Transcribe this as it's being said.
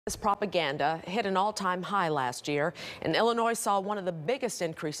This propaganda hit an all-time high last year, and Illinois saw one of the biggest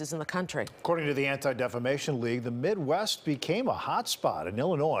increases in the country. According to the Anti-Defamation League, the Midwest became a hot spot. In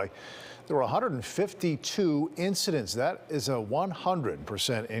Illinois, there were 152 incidents. That is a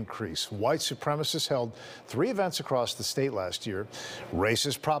 100% increase. White supremacists held 3 events across the state last year.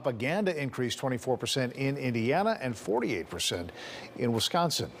 Racist propaganda increased 24% in Indiana and 48% in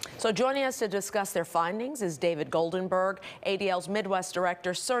Wisconsin. So joining us to discuss their findings is David Goldenberg, ADL's Midwest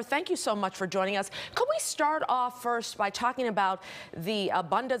Director. Sir, thank you so much for joining us. Could we start off first by talking about the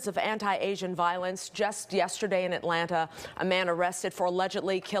abundance of anti-Asian violence? Just yesterday in Atlanta, a man arrested for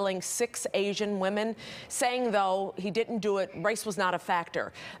allegedly killing 6 Asian women, saying, though, he didn't do it, race was not a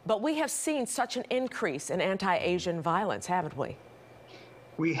factor. But we have seen such an increase in anti-Asian violence, haven't we?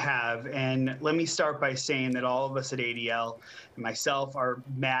 We have, and let me start by saying that all of us at ADL and myself are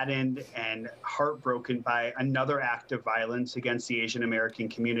maddened and heartbroken by another act of violence against the Asian American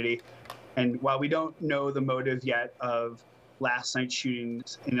community. And while we don't know the motive yet of last night's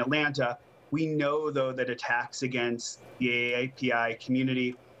shootings in Atlanta, we know, though, that attacks against the AAPI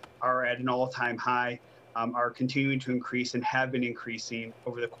community are at an all-time high, are continuing to increase and have been increasing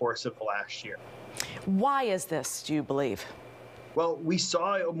over the course of the last year. Why is this, do you believe? Well, we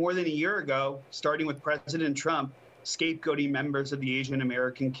saw more than a year ago, starting with President Trump, scapegoating members of the Asian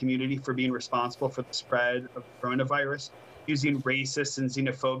American community for being responsible for the spread of coronavirus, using racist and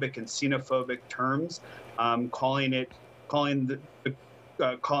xenophobic terms,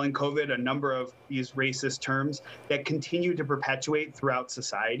 calling COVID a number of these racist terms that continue to perpetuate throughout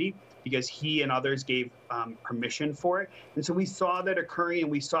society because he and others gave permission for it. And so we saw that occurring,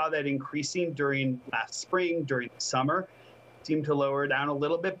 and we saw that increasing during last spring, during the summer. Seemed to lower down a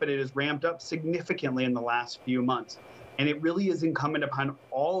little bit, but it has ramped up significantly in the last few months. And it really is incumbent upon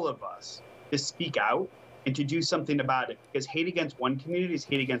all of us to speak out and to do something about it, because hate against one community is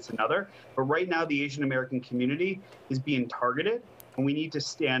hate against another. But right now, the Asian American community is being targeted, and we need to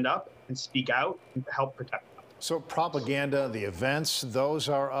stand up and speak out and help protect them. So propaganda, the events, those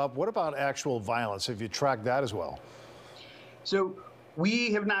are up. What about actual violence? Have you tracked that as well? So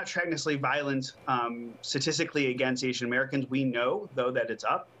we have not tracked necessarily violence statistically against Asian Americans. We know, though, that it's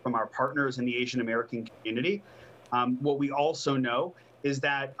up from our partners in the Asian American community. What we also know is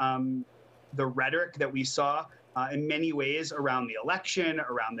that the rhetoric that we saw in many ways around the election,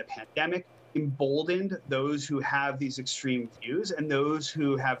 around the pandemic, emboldened those who have these extreme views and those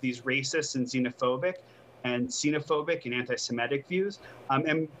who have these racist and xenophobic and anti-Semitic views.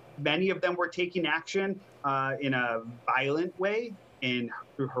 And many of them were taking action in a violent way,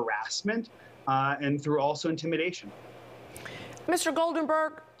 through harassment and through also intimidation. Mr.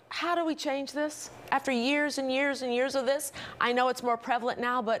 Goldenberg, how do we change this? After years and years and years of this, I know it's more prevalent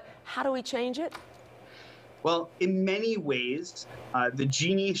now, but how do we change it? Well, in many ways, the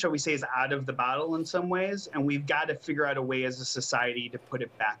genie, shall we say, is out of the bottle in some ways, and we've got to figure out a way as a society to put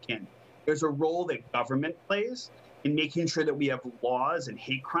it back in. There's a role that government plays in making sure that we have laws and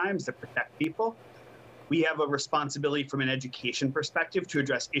hate crimes that protect people. We have a responsibility from an education perspective to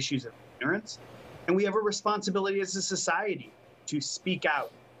address issues of ignorance. And we have a responsibility as a society to speak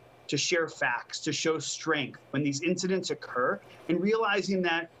out, to share facts, to show strength when these incidents occur, and realizing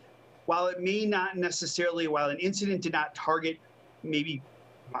that while an incident did not target maybe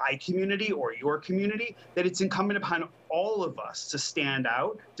my community or your community, that it's incumbent upon all of us to stand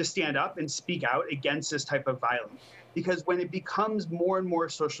up and speak out against this type of violence. Because when it becomes more and more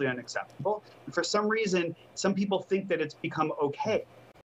socially unacceptable, and for some reason, some people think that it's become okay